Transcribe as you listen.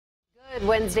Good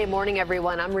Wednesday morning,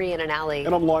 everyone. I'm Rhiannon Ally.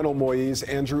 And I'm Lionel Moise.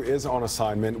 Andrew is on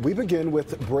assignment. We begin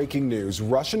with breaking news.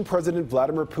 Russian President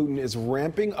Vladimir Putin is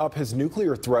ramping up his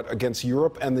nuclear threat against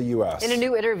Europe and the U.S. In a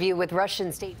new interview with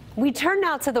Russian state, we turn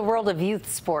now to the world of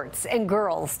youth sports and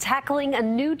girls tackling a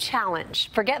new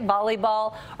challenge. Forget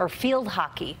volleyball or field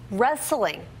hockey.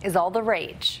 Wrestling is all the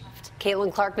rage.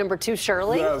 Caitlin Clark, number 2,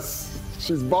 Shirley. Yes,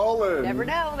 she's balling. Never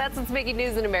know. That's what's making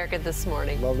news in America this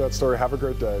morning. Love that story. Have a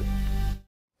great day.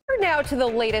 Now to the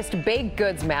latest baked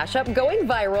goods mashup going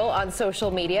viral on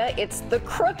social media. It's the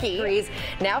Crookies.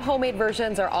 Now homemade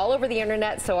versions are all over the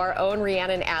internet, so our own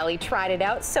Rhiannon Ally tried it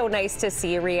out. So nice to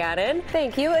see you, Rhiannon.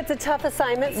 Thank you. It's a tough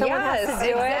assignment. Someone has to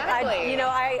do exactly. it.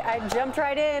 I jumped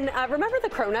right in. Remember the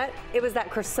cronut? It was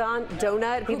that croissant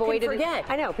donut. People waited. Forget?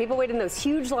 I know. People waited in those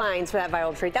huge lines for that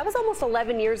viral treat. That was almost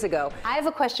 11 years ago. I have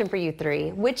a question for you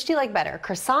three. Which do you like better,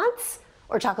 croissants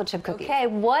or chocolate chip cookies? Okay.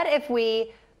 What if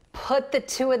we put the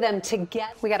two of them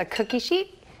together? We got a cookie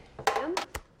sheet.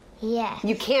 Yeah.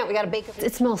 You can't. We got to bake them.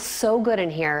 It smells so good in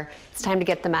here. It's time to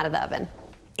get them out of the oven.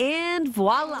 And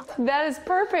voila. That is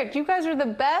perfect. You guys are the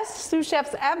best sous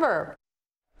chefs ever.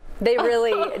 They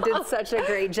really did such a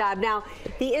great job. Now,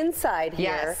 the inside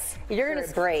here, Yes. you're going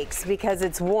to breaks because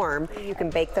it's warm. You can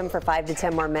bake them for 5 to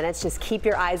 10 more minutes. Just keep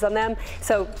your eyes on them.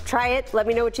 So try it. Let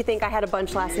me know what you think. I had a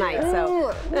bunch last night. So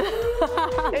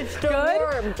It's still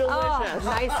warm, delicious. Oh,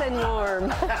 nice and warm.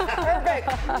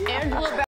 Perfect. Angela